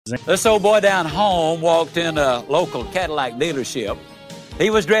This old boy down home walked in a local Cadillac dealership.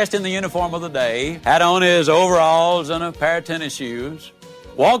 He was dressed in the uniform of the day, had on his overalls and a pair of tennis shoes.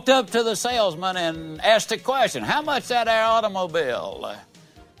 Walked up to the salesman and asked a question, "How much that there automobile?"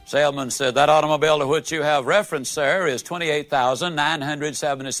 Salesman said, "That automobile to which you have reference, sir, is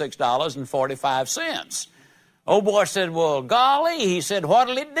 $28,976.45. Old boy said, "Well, golly," he said,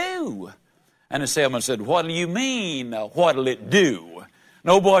 "what'll it do?" And the salesman said, "What do you mean, what'll it do?" And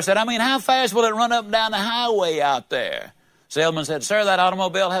old boy said, "I mean, how fast will it run up and down the highway out there?" Salesman said, "Sir, that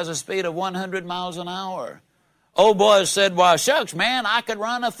automobile has a speed of 100 miles an hour. Old boy said, "Why, shucks, man, I could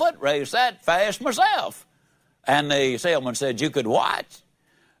run a foot race that fast myself." And the salesman said, "You could what?"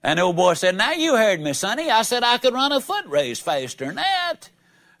 And the old boy said, "Now you heard me, sonny. I said I could run a foot race faster than that."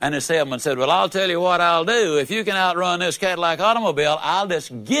 And the salesman said, "Well, I'll tell you what I'll do. If you can outrun this Cadillac automobile, I'll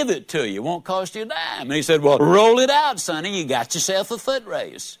just give it to you. It won't cost you a dime." And he said, "Well, roll it out, sonny. You got yourself a foot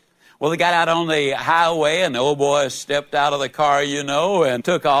race." Well, they got out on the highway, and the old boy stepped out of the car, and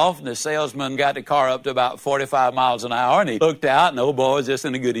took off. And the salesman got the car up to about 45 miles an hour, and he looked out, and the old boy was just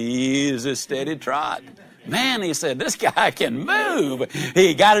in a good, easy, steady trot. "Man," he said, "this guy can move."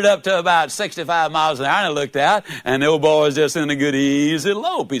 He got it up to about 65 miles an hour, and he looked out, and the old boy was just in a good, easy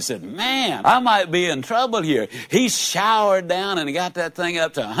lope. He said, "Man, I might be in trouble here." He showered down, and he got that thing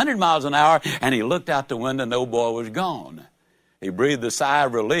up to 100 miles an hour, and he looked out the window, and the old boy was gone. He breathed a sigh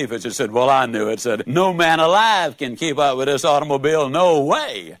of relief. He said, "Well, I knew it." Said, "No man alive can keep up with this automobile, no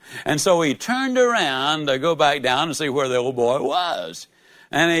way." And so he turned around to go back down and see where the old boy was.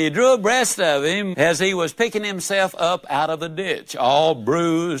 And he drew abreast of him as he was picking himself up out of the ditch, all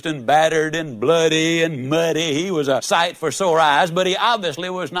bruised and battered and bloody and muddy. He was a sight for sore eyes, but he obviously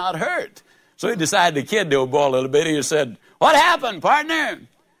was not hurt. So he decided to kid the old boy a little bit. He said, "What happened, partner?"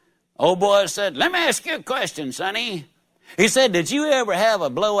 Old boy said, "Let me ask you a question, sonny." He said, "Did you ever have a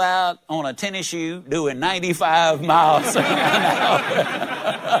blowout on a tennis shoe doing 95 miles an hour?"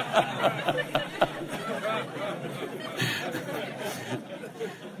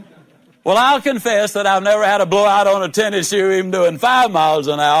 Well, I'll confess that I've never had a blowout on a tennis shoe even doing 5 miles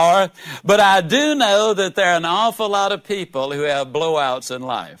an hour, but I do know that there are an awful lot of people who have blowouts in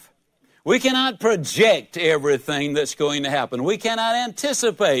life. We cannot project everything that's going to happen. We cannot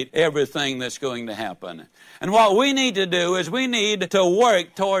anticipate everything that's going to happen. And what we need to do is we need to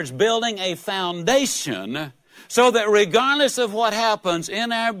work towards building a foundation so that regardless of what happens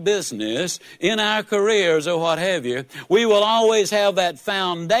in our business, in our careers, or what have you, we will always have that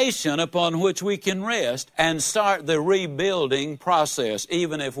foundation upon which we can rest and start the rebuilding process,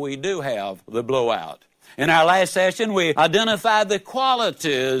 even if we do have the blowout. In our last session, we identified the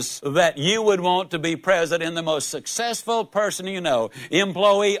qualities that you would want to be present in the most successful person you know,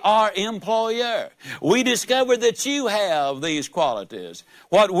 employee or employer. We discovered that you have these qualities.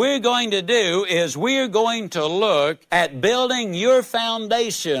 What we're going to do is we're going to look at building your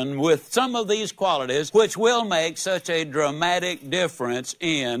foundation with some of these qualities, which will make such a dramatic difference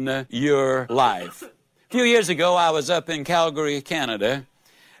in your life. A few years ago, I was up in Calgary, Canada,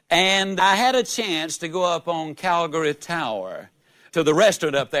 and I had a chance to go up on Calgary Tower to the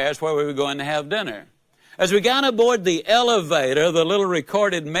restaurant up there. That's where we were going to have dinner. As we got aboard the elevator, the little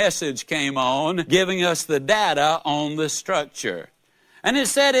recorded message came on giving us the data on the structure. And it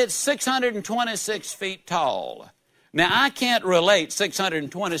said it's 626 feet tall. Now, I can't relate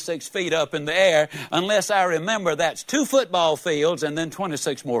 626 feet up in the air unless I remember that's 2 football fields and then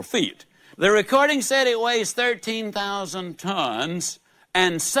 26 more feet. The recording said it weighs 13,000 tons.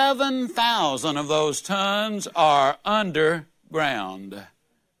 And 7,000 of those tons are underground.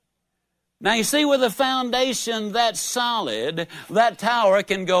 Now, you see, with a foundation that's solid, that tower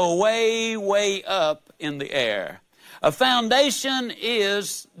can go way, way up in the air. A foundation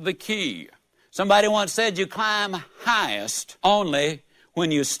is the key. Somebody once said you climb highest only when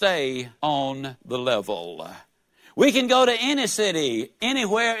you stay on the level. We can go to any city,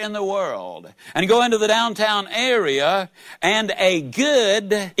 anywhere in the world, and go into the downtown area, and a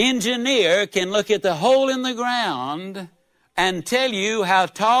good engineer can look at the hole in the ground and tell you how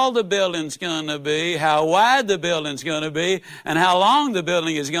tall the building's going to be, how wide the building's going to be, and how long the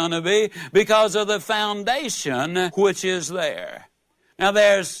building is going to be because of the foundation which is there. Now,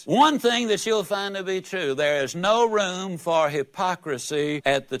 there's one thing that you'll find to be true. There is no room for hypocrisy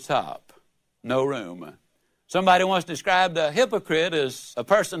at the top. No room. Somebody once described a hypocrite as a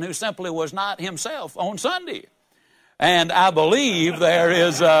person who simply was not himself on Sunday. And I believe there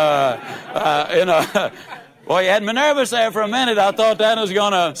is, boy, you had me nervous there for a minute. I thought that was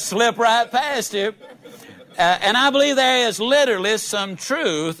going to slip right past you. And I believe there is literally some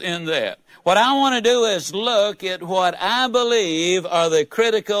truth in that. What I want to do is look at what I believe are the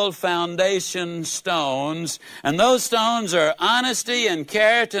critical foundation stones. And those stones are honesty and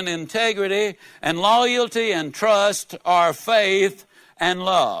character and integrity and loyalty and trust, or faith and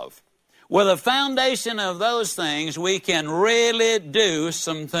love. With a foundation of those things, we can really do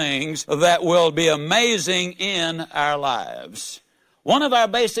some things that will be amazing in our lives. One of our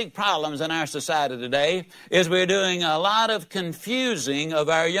basic problems in our society today is we're doing a lot of confusing of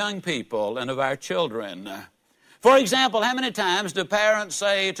our young people and of our children. For example, how many times do parents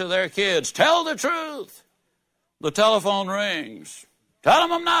say to their kids, "Tell the truth"? The telephone rings. "Tell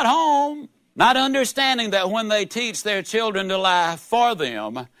them I'm not home." Not understanding that when they teach their children to lie for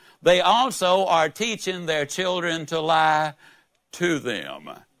them, they also are teaching their children to lie to them.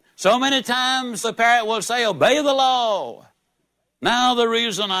 So many times the parent will say, "Obey the law." Now the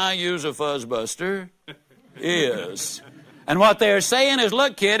reason I use a fuzzbuster is, and what they're saying is,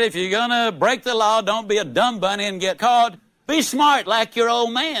 "Look, kid, if you're going to break the law, don't be a dumb bunny and get caught. Be smart like your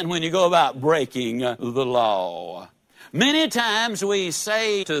old man when you go about breaking the law." Many times we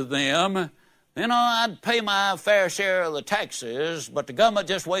say to them, "You know, I'd pay my fair share of the taxes, but the government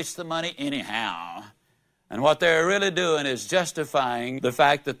just wastes the money anyhow." And what they're really doing is justifying the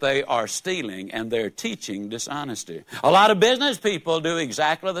fact that they are stealing, and they're teaching dishonesty. A lot of business people do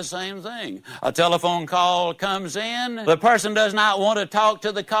exactly the same thing. A telephone call comes in. The person does not want to talk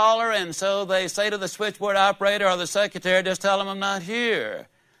to the caller, and so they say to the switchboard operator or the secretary, "Just tell them I'm not here."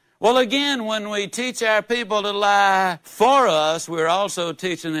 Well, again, when we teach our people to lie for us, we're also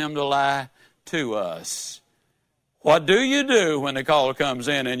teaching them to lie to us. What do you do when the call comes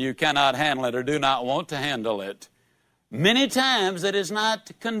in and you cannot handle it or do not want to handle it? Many times it is not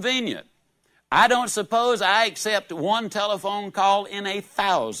convenient. I don't suppose I accept one telephone call in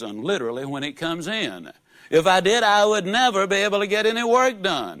 1,000, literally, when it comes in. If I did, I would never be able to get any work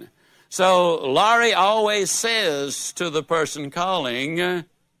done. So Laurie always says to the person calling,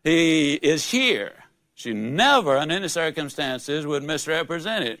 "He is here." She never, in any circumstances, would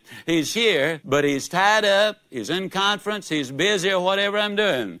misrepresent it. "He's here, but he's tied up, he's in conference, he's busy, or whatever I'm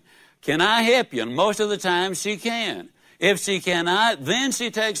doing. Can I help you?" And most of the time she can. If she cannot, then she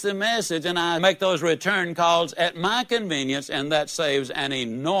takes the message, and I make those return calls at my convenience, and that saves an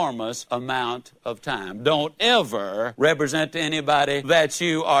enormous amount of time. Don't ever represent to anybody that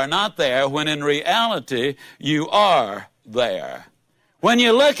you are not there, when in reality you are there. When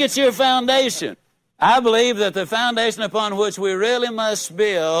you look at your foundation, I believe that the foundation upon which we really must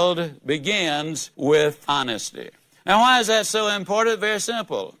build begins with honesty. Now, why is that so important? Very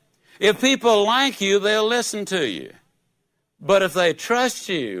simple. If people like you, they'll listen to you. But if they trust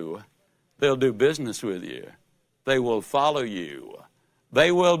you, they'll do business with you. They will follow you.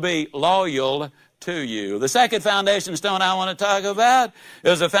 They will be loyal to you. The second foundation stone I want to talk about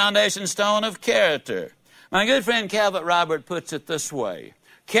is the foundation stone of character. My good friend Calvert Robert puts it this way: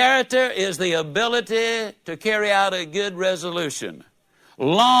 character is the ability to carry out a good resolution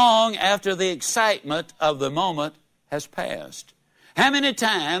long after the excitement of the moment has passed. How many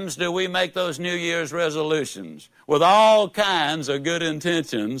times do we make those New Year's resolutions with all kinds of good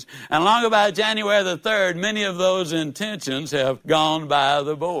intentions, and long about January the 3rd, many of those intentions have gone by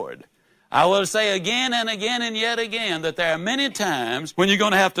the board? I will say again and again and yet again that there are many times when you're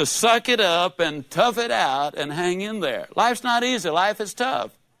going to have to suck it up and tough it out and hang in there. Life's not easy. Life is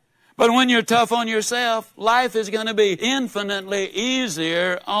tough. But when you're tough on yourself, life is going to be infinitely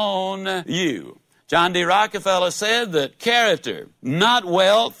easier on you. John D. Rockefeller said that character, not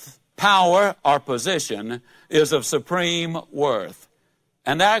wealth, power, or position, is of supreme worth.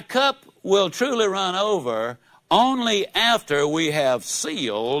 And our cup will truly run over only after we have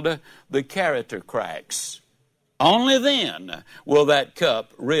sealed the character cracks. Only then will that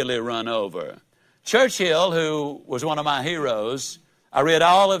cup really run over. Churchill, who was one of my heroes, I read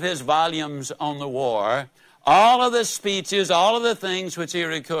all of his volumes on the war, all of the speeches, all of the things which he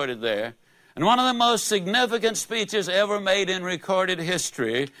recorded there. And one of the most significant speeches ever made in recorded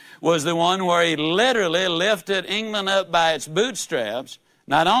history was the one where he literally lifted England up by its bootstraps.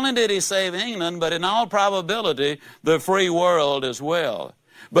 Not only did he save England, but in all probability, the free world as well.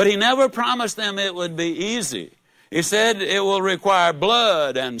 But he never promised them it would be easy. He said it will require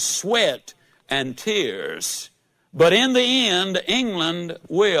blood and sweat and tears. But in the end, England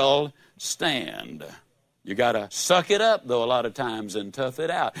will stand. You got to suck it up, though, a lot of times, and tough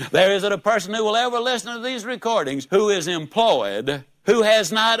it out. There isn't a person who will ever listen to these recordings who is employed, who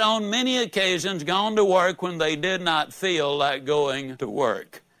has not on many occasions gone to work when they did not feel like going to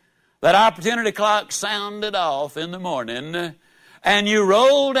work. That opportunity clock sounded off in the morning, and you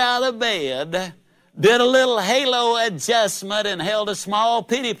rolled out of bed, did a little halo adjustment, and held a small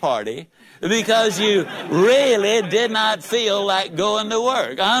pity party because you really did not feel like going to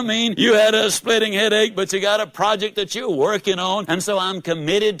work. I mean, you had a splitting headache, but you got a project that you're working on, and so I'm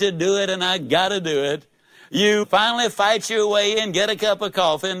committed to do it, and I got to do it. You finally fight your way in, get a cup of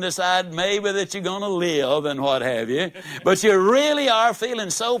coffee, and decide maybe that you're going to live and what have you. But you really are feeling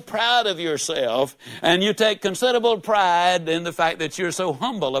so proud of yourself, and you take considerable pride in the fact that you're so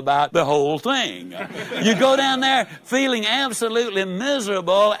humble about the whole thing. You go down there feeling absolutely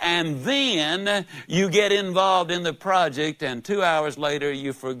miserable, and then you get involved in the project, and 2 hours later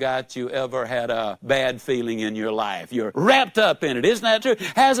you forgot you ever had a bad feeling in your life. You're wrapped up in it. Isn't that true?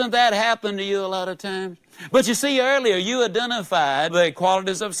 Hasn't that happened to you a lot of times? But you see, earlier you identified the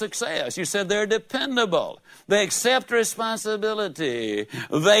qualities of success. You said they're dependable. They accept responsibility.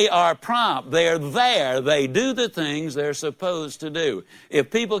 They are prompt. They're there. They do the things they're supposed to do.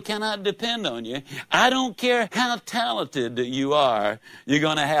 If people cannot depend on you, I don't care how talented you are, you're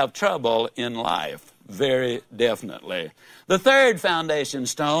going to have trouble in life, very definitely. The third foundation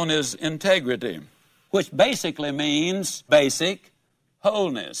stone is integrity, which basically means basic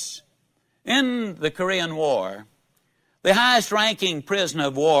wholeness. In the Korean War, the highest-ranking prisoner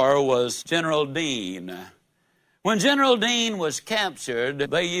of war was General Dean. When General Dean was captured,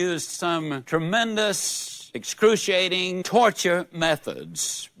 they used some tremendous, excruciating torture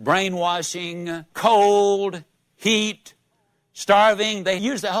methods. Brainwashing, cold, heat, starving. They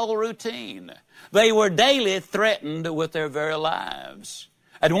used the whole routine. They were daily threatened with their very lives.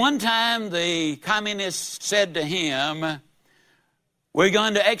 At one time, the communists said to him, "We're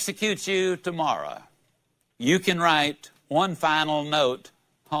going to execute you tomorrow. You can write one final note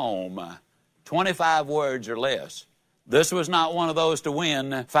home, 25 words or less." This was not one of those to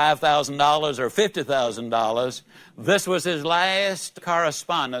win $5,000 or $50,000. This was his last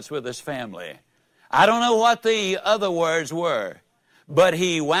correspondence with his family. I don't know what the other words were, but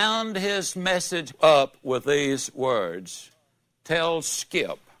he wound his message up with these words. "Tell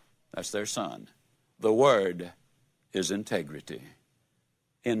Skip," that's their son, "the word is integrity."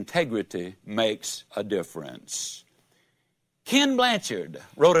 Integrity makes a difference. Ken Blanchard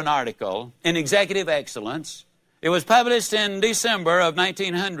wrote an article in Executive Excellence. It was published in December of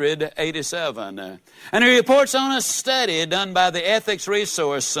 1987. And he reports on a study done by the Ethics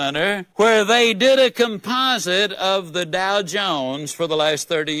Resource Center where they did a composite of the Dow Jones for the last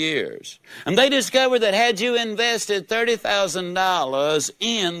 30 years. And they discovered that had you invested $30,000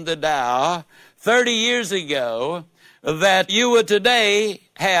 in the Dow 30 years ago, that you would today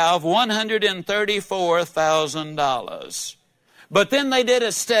have $134,000. But then they did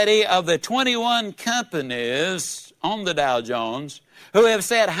a study of the 21 companies on the Dow Jones who have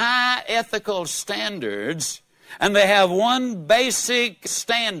set high ethical standards, and they have one basic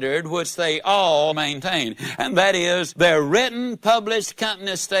standard which they all maintain, and that is their written, published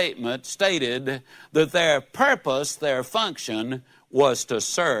company statement stated that their purpose, their function, was to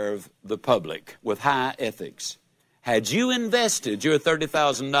serve the public with high ethics. Had you invested your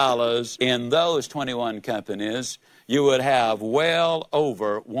 $30,000 in those 21 companies, you would have well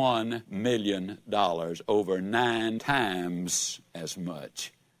over $1 million, over 9 times as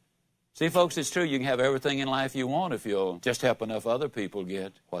much. See, folks, it's true. You can have everything in life you want if you'll just help enough other people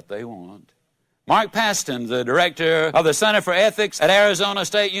get what they want. Mark Paston, the director of the Center for Ethics at Arizona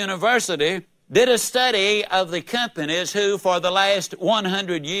State University, did a study of the companies who, for the last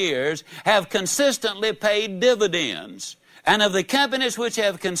 100 years, have consistently paid dividends. And of the companies which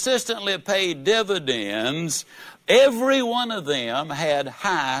have consistently paid dividends, every one of them had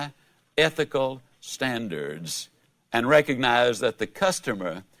high ethical standards and recognized that the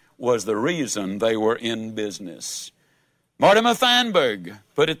customer was the reason they were in business. Mortimer Feinberg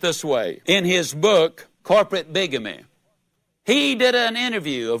put it this way in his book, Corporate Bigamy. He did an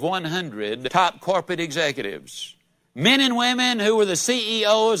interview of 100 top corporate executives, men and women who were the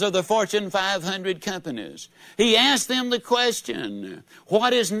CEOs of the Fortune 500 companies. He asked them the question,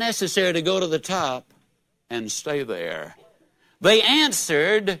 what is necessary to go to the top and stay there? They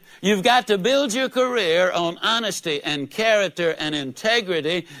answered, you've got to build your career on honesty and character and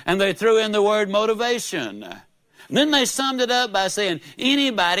integrity, and they threw in the word motivation. Then they summed it up by saying,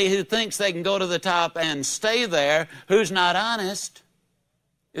 anybody who thinks they can go to the top and stay there who's not honest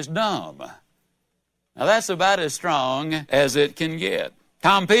is dumb. Now that's about as strong as it can get.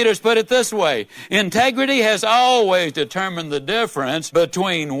 Tom Peters put it this way, integrity has always determined the difference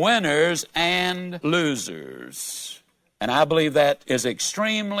between winners and losers. And I believe that is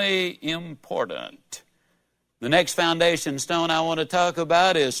extremely important. The next foundation stone I want to talk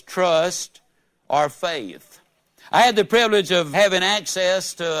about is trust or faith. I had the privilege of having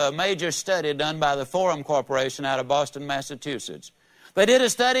access to a major study done by the Forum Corporation out of Boston, Massachusetts. They did a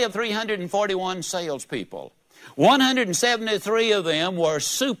study of 341 salespeople. 173 of them were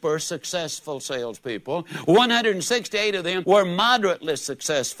super successful salespeople. 168 of them were moderately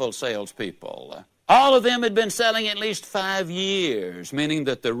successful salespeople. All of them had been selling at least 5 years, meaning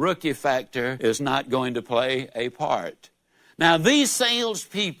that the rookie factor is not going to play a part. Now, these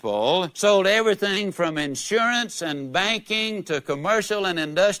salespeople sold everything from insurance and banking to commercial and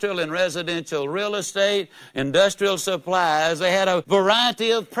industrial and residential real estate, industrial supplies. They had a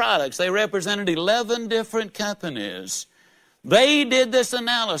variety of products. They represented 11 different companies. They did this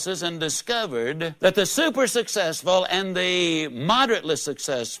analysis and discovered that the super successful and the moderately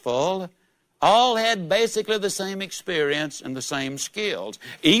successful all had basically the same experience and the same skills.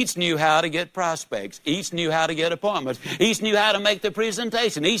 Each knew how to get prospects. Each knew how to get appointments. Each knew how to make the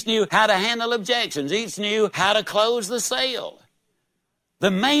presentation. Each knew how to handle objections. Each knew how to close the sale. The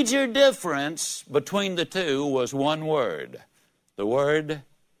major difference between the two was one word. The word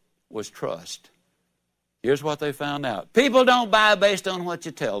was trust. Here's what they found out. People don't buy based on what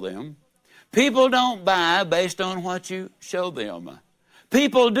you tell them. People don't buy based on what you show them.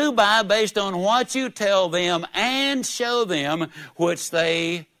 People do buy based on what you tell them and show them, which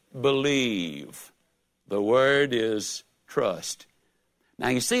they believe. The word is trust. Now,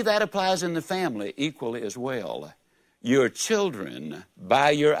 you see, that applies in the family equally as well. Your children buy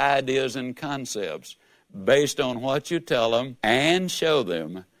your ideas and concepts based on what you tell them and show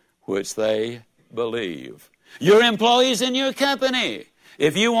them, which they believe. Your employees in your company,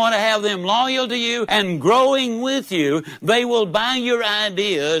 if you want to have them loyal to you and growing with you, they will buy your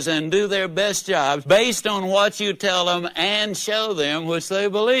ideas and do their best jobs based on what you tell them and show them, which they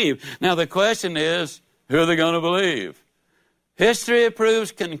believe. Now, the question is, who are they going to believe? History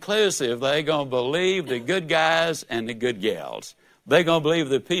proves conclusive they're going to believe the good guys and the good gals. They're going to believe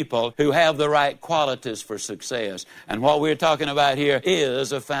the people who have the right qualities for success. And what we're talking about here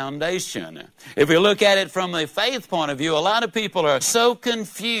is a foundation. If we look at it from a faith point of view, a lot of people are so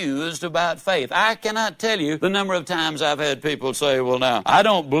confused about faith. I cannot tell you the number of times I've had people say, well, now, I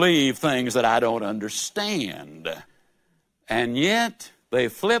don't believe things that I don't understand. And yet, they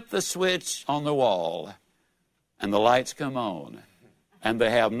flip the switch on the wall, and the lights come on. And they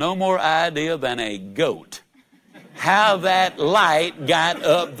have no more idea than a goat how that light got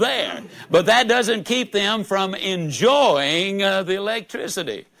up there. But that doesn't keep them from enjoying the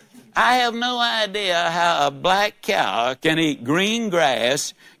electricity. I have no idea how a black cow can eat green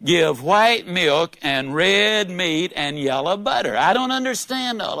grass, give white milk and red meat and yellow butter. I don't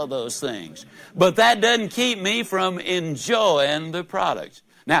understand all of those things. But that doesn't keep me from enjoying the products.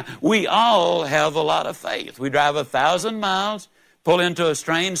 Now, we all have a lot of faith. We drive 1,000 miles, pull into a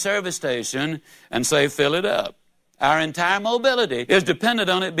strange service station, and say, fill it up. Our entire mobility is dependent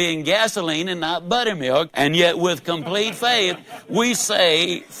on it being gasoline and not buttermilk, and yet with complete faith, we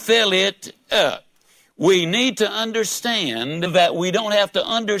say, fill it up. We need to understand that we don't have to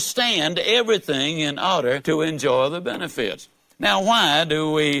understand everything in order to enjoy the benefits. Now, why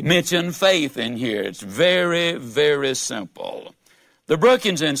do we mention faith in here? It's very, very simple. The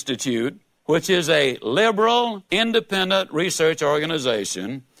Brookings Institute, which is a liberal, independent research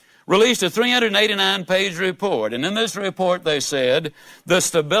organization, released a 389-page report. And in this report, they said, the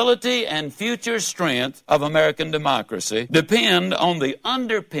stability and future strength of American democracy depend on the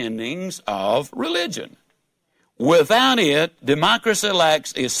underpinnings of religion. Without it, democracy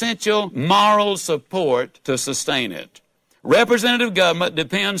lacks essential moral support to sustain it. Representative government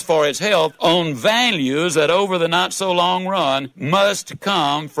depends for its health on values that over the not-so-long run must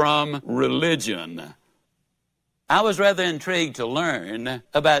come from religion. I was rather intrigued to learn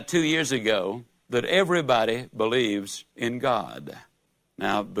about 2 years ago that everybody believes in God.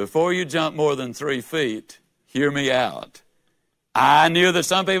 Now, before you jump more than 3 feet, hear me out. I knew that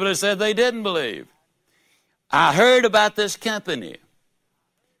some people had said they didn't believe. I heard about this company.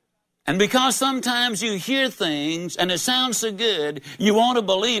 And because sometimes you hear things and it sounds so good, you want to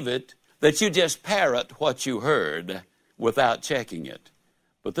believe it, that you just parrot what you heard without checking it.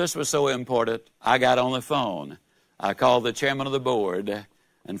 But this was so important, I got on the phone. I called the chairman of the board,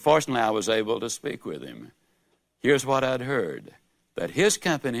 and fortunately I was able to speak with him. Here's what I'd heard, that his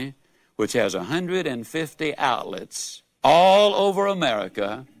company, which has 150 outlets all over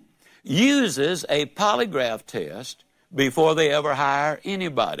America, uses a polygraph test before they ever hire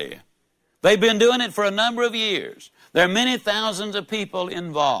anybody. They've been doing it for a number of years. There are many thousands of people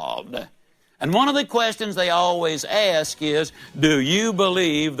involved. And one of the questions they always ask is, do you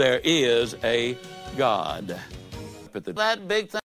believe there is a God? That big thing.